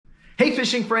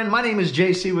fishing friend, my name is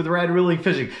JC with Radreeling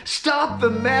Fishing. Stop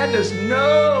the madness.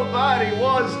 Nobody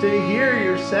wants to hear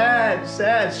your sad,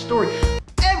 sad story.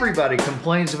 Everybody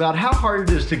complains about how hard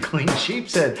it is to clean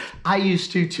sheepshead. I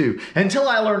used to too, until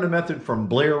I learned a method from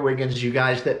Blair Wiggins, you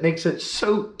guys, that makes it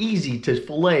so easy to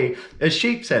fillet a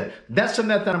sheepshead. That's the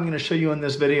method I'm going to show you in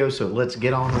this video, so let's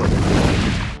get on with it.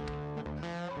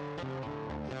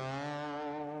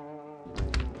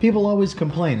 People always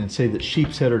complain and say that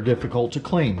sheepshead are difficult to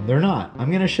clean. They're not. I'm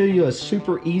going to show you a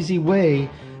super easy way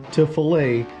to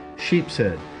fillet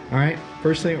sheepshead. All right,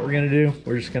 first thing we're going to do,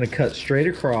 we're just going to cut straight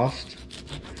across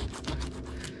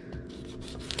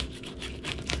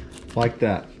like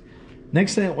that.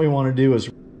 Next thing that we want to do is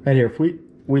right here, if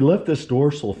we lift this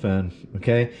dorsal fin,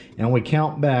 okay, and we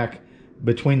count back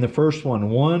between the first one,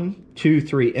 1, 2,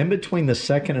 3, in between the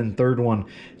second and third one,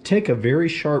 take a very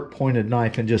sharp pointed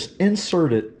knife and just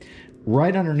insert it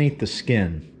right underneath the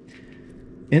skin.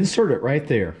 Insert it right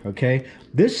there, okay?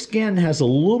 This skin has a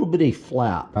little bitty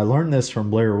flap. I learned this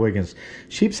from Blair Wiggins.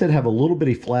 Sheepshead have a little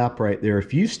bitty flap right there.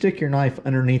 If you stick your knife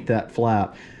underneath that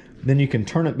flap, then you can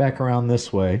turn it back around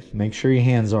this way. Make sure your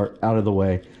hands are out of the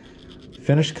way.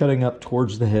 Finish cutting up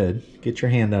towards the head. Get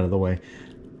your hand out of the way.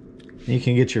 You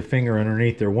can get your finger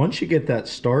underneath there. Once you get that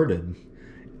started,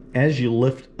 as you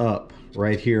lift up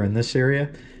right here in this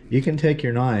area, you can take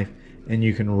your knife and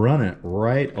you can run it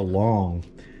right along.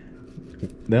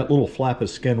 That little flap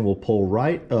of skin will pull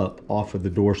right up off of the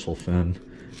dorsal fin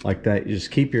like that. You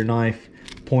just keep your knife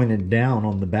pointed down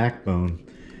on the backbone.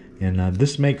 And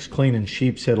this makes cleaning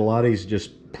sheepshead a lot easier.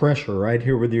 Just pressure right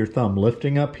here with your thumb,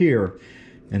 lifting up here,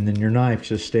 and then your knife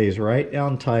just stays right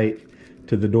down tight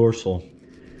to the dorsal.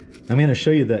 I'm going to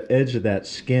show you the edge of that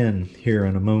skin here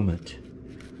in a moment.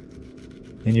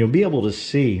 And you'll be able to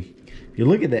see, if you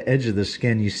look at the edge of the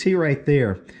skin, you see right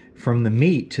there, from the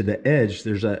meat to the edge,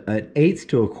 there's an 1/8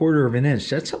 to 1/4 of an inch.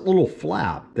 That's a little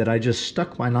flap that I just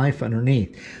stuck my knife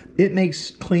underneath. It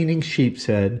makes cleaning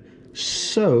sheepshead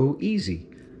so easy.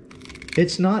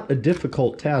 It's not a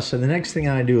difficult task. So the next thing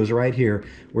I do is right here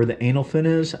where the anal fin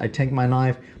is, I take my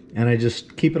knife and I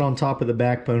just keep it on top of the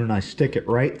backbone and I stick it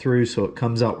right through so it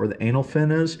comes out where the anal fin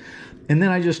is. And then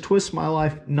I just twist my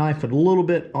knife a little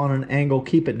bit on an angle,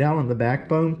 keep it down on the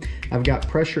backbone. I've got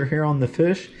pressure here on the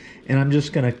fish and I'm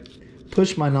just gonna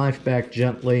push my knife back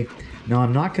gently. Now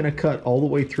I'm not gonna cut all the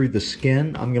way through the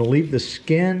skin. I'm gonna leave the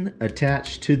skin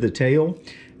attached to the tail.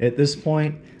 At this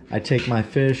point, I take my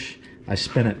fish, I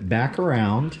spin it back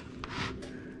around,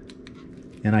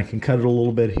 and I can cut it a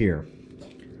little bit here.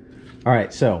 All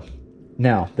right, so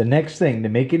now the next thing to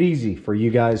make it easy for you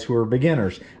guys who are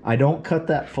beginners, I don't cut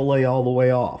that fillet all the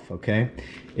way off, okay?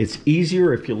 It's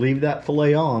easier if you leave that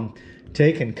fillet on.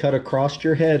 Take and cut across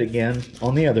your head again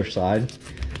on the other side,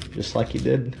 just like you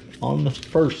did on the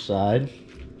first side.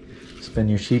 Spin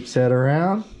your sheepshead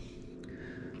around.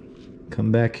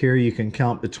 Come back here, you can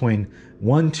count between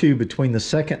 1, 2, between the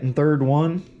second and third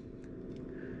one.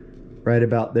 Right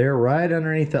about there, right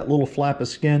underneath that little flap of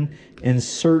skin.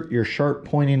 Insert your sharp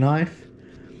pointy knife.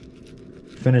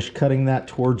 Finish cutting that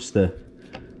towards the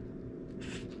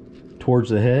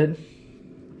head.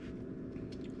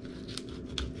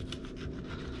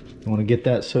 You want to get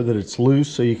that so that it's loose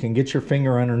so you can get your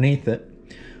finger underneath it.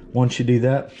 Once you do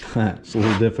that, it's a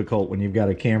little difficult when you've got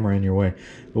a camera in your way.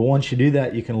 But once you do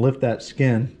that, you can lift that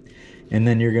skin and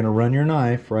then you're going to run your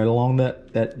knife right along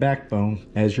that backbone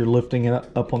as you're lifting it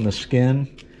up on the skin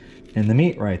and the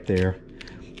meat right there.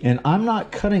 And I'm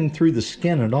not cutting through the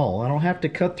skin at all. I don't have to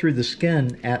cut through the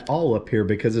skin at all up here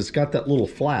because it's got that little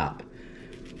flap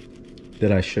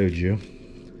that I showed you.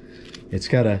 It's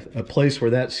got a place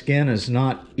where that skin is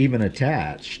not even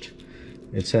attached.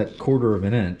 It's at 1/4 of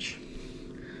an inch.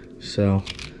 So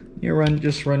you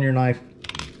just run your knife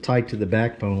tight to the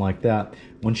backbone like that.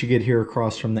 Once you get here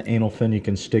across from the anal fin, you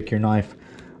can stick your knife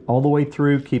all the way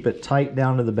through, keep it tight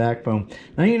down to the backbone.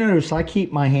 Now you notice I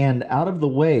keep my hand out of the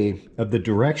way of the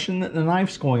direction that the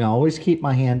knife's going. I always keep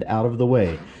my hand out of the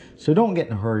way. So don't get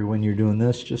in a hurry when you're doing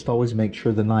this. Just always make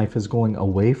sure the knife is going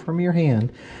away from your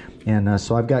hand. And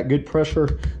so I've got good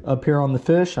pressure up here on the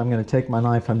fish. I'm going to take my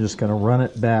knife. I'm just going to run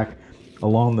it back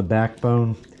along the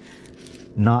backbone,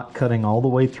 not cutting all the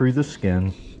way through the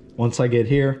skin. Once I get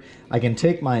here, I can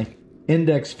take my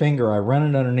index finger, I run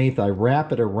it underneath, I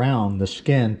wrap it around the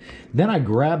skin, then I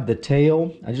grab the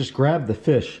tail, I just grab the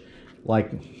fish,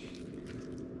 like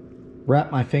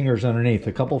wrap my fingers underneath,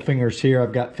 a couple fingers here,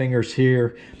 I've got fingers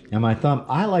here, and my thumb.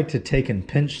 I like to take and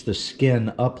pinch the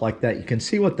skin up like that. You can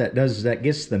see what that does is that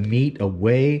gets the meat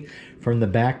away from the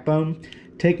backbone.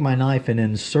 Take my knife and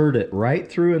insert it right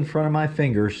through in front of my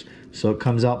fingers so it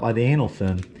comes out by the anal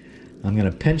fin. I'm going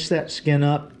to pinch that skin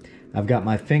up. I've got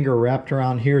my finger wrapped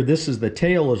around here. This is, the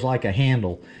tail is like a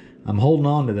handle. I'm holding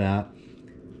on to that,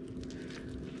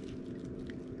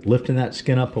 lifting that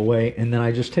skin up away, and then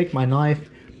I just take my knife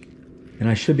and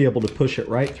I should be able to push it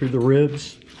right through the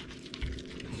ribs,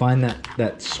 find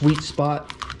that sweet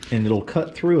spot, and it'll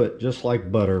cut through it just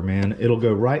like butter, man. It'll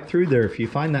go right through there. If you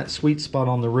find that sweet spot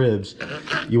on the ribs,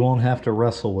 you won't have to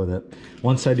wrestle with it.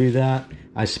 Once I do that,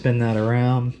 I spin that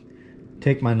around,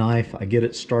 take my knife, I get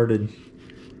it started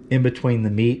in between the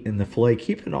meat and the fillet.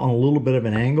 Keep it on a little bit of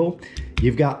an angle.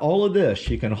 You've got all of this.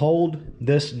 You can hold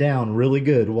this down really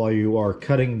good while you are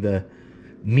cutting the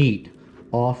meat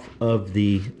off of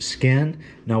the skin.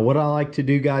 Now what I like to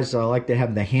do, guys, is I like to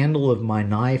have the handle of my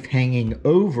knife hanging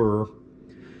over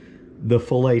the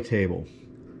fillet table.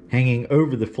 Hanging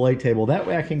over the fillet table. That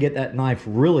way I can get that knife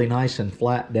really nice and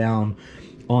flat down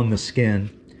on the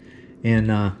skin.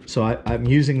 And so I'm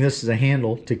using this as a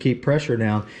handle to keep pressure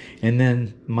down. And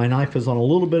then my knife is on a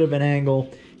little bit of an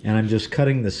angle, and I'm just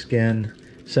cutting the skin,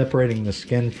 separating the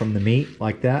skin from the meat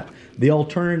like that. The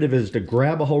alternative is to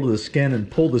grab a hold of the skin and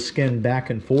pull the skin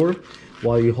back and forth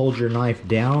while you hold your knife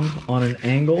down on an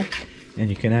angle. And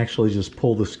you can actually just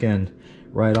pull the skin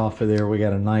right off of there. We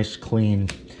got a nice clean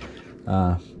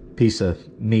piece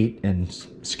of meat and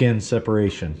skin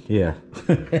separation. Yeah.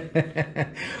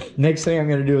 Next thing I'm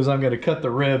going to do is I'm going to cut the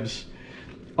ribs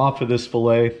off of this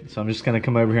fillet. So I'm just going to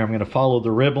come over here. I'm going to follow the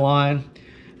rib line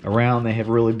around. They have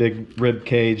a really big rib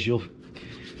cage. You'll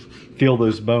feel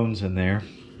those bones in there.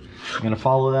 I'm going to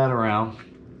follow that around.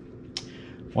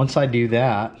 Once I do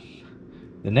that,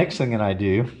 the next thing that I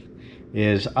do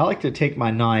is I like to take my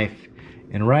knife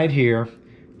and right here,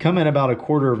 come in about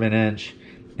 1/4 of an inch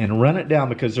and run it down,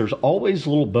 because there's always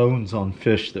little bones on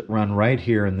fish that run right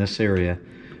here in this area.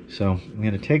 So I'm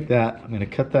going to take that, I'm going to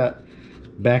cut that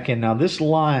back in. Now this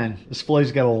line, this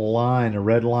fillet's got a line, a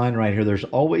red line right here. There's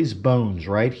always bones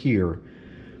right here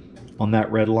on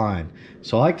that red line.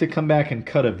 So I like to come back and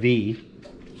cut a V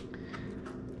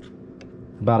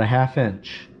about 1/2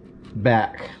 inch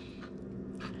back.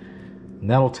 And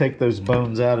that'll take those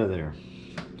bones out of there.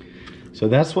 So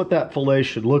that's what that fillet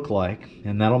should look like,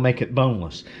 and that'll make it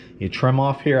boneless. You trim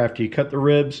off here after you cut the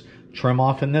ribs, trim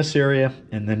off in this area,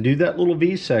 and then do that little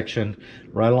V section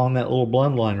right along that little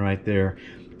bloodline right there.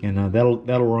 And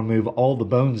that'll remove all the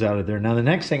bones out of there. Now the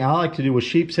next thing I like to do with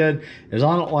sheepshead is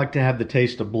I don't like to have the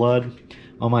taste of blood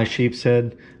on my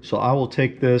sheepshead. So I will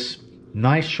take this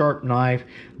nice sharp knife.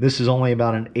 This is only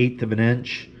about 1/8 of an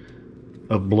inch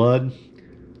of blood.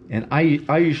 And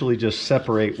I usually just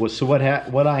separate. So what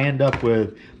I end up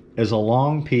with is a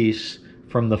long piece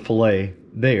from the fillet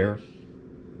there.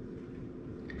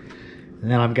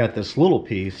 And then I've got this little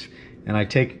piece, and I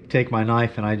take my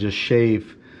knife and I just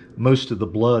shave most of the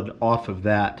blood off of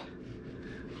that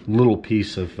little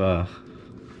piece of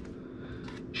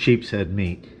sheepshead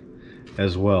meat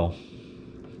as well.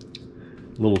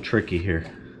 A little tricky here.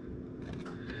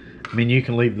 I mean, you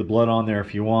can leave the blood on there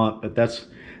if you want, but that's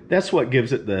what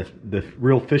gives it the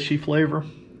real fishy flavor.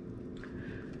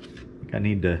 I think I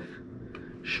need to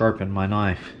sharpen my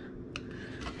knife.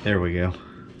 There we go.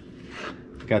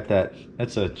 Got that.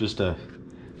 That's just a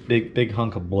big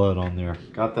hunk of blood on there.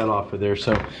 Got that off of there.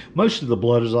 So most of the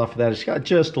blood is off of that. It's got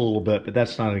just a little bit, but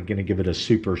that's not going to give it a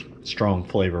super strong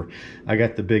flavor. I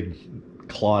got the big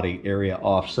clotty area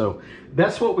off. So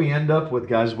that's what we end up with,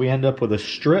 guys. We end up with a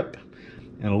strip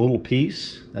and a little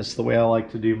piece. That's the way I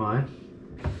like to do mine.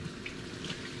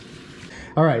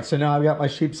 All right, so now I've got my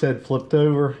sheepshead flipped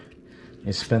over.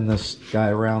 I spin this guy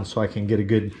around so I can get a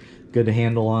good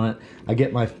handle on it. I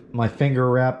get my finger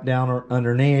wrapped down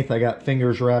underneath. I got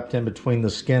fingers wrapped in between the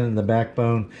skin and the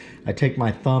backbone. I take my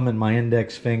thumb and my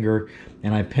index finger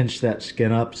and I pinch that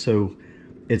skin up so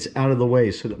it's out of the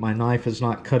way, so that my knife is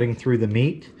not cutting through the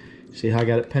meat. See how I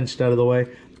got it pinched out of the way?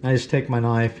 I just take my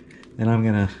knife and I'm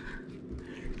gonna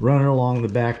run it along the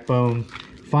backbone,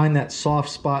 find that soft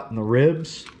spot in the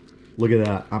ribs. Look at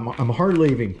that. I'm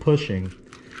hardly even pushing.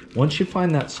 Once you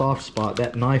find that soft spot,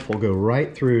 that knife will go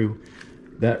right through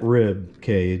that rib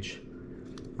cage.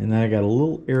 And then I got a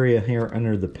little area here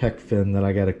under the pec fin that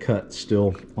I got to cut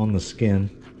still on the skin.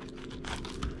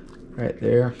 Right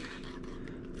there.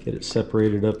 Get it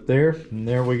separated up there. And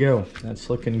there we go. That's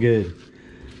looking good.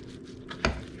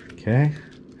 Okay.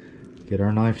 Get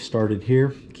our knife started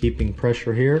here. Keeping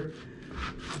pressure here.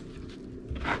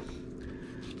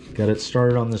 Got it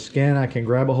started on the skin. I can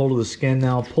grab a hold of the skin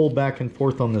now, pull back and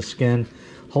forth on the skin,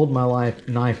 hold my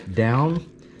knife down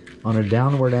on a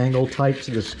downward angle, tight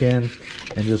to the skin,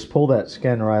 and just pull that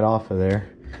skin right off of there.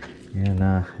 And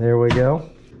there we go.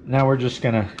 Now we're just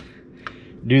gonna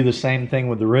do the same thing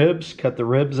with the ribs. Cut the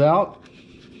ribs out.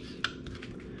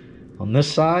 on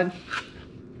this side.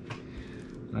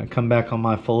 I come back on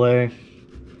my fillet,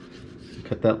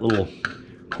 cut that little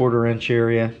 1/4 inch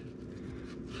area,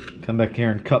 come back here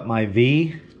and cut my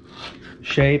V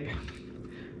shape,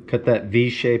 cut that V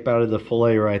shape out of the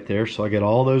fillet right there so I get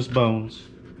all those bones.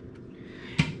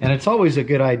 And it's always a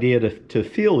good idea to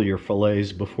feel your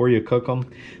fillets before you cook them.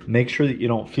 Make sure that you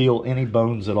don't feel any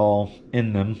bones at all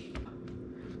in them.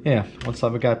 Yeah, once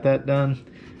I've got that done,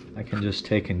 I can just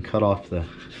take and cut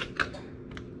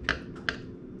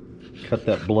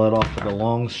that blood off of the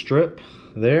long strip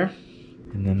there.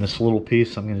 And then this little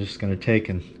piece, I'm just going to take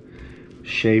and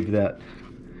shave that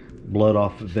blood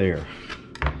off of there.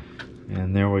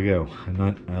 And there we go,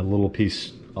 a little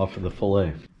piece off of the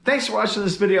fillet. Thanks for watching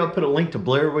this video. I'll put a link to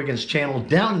Blair Wiggins' channel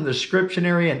down in the description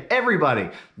area. And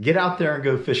everybody, get out there and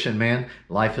go fishing, man.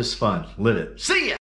 Life is fun. Live it. See ya!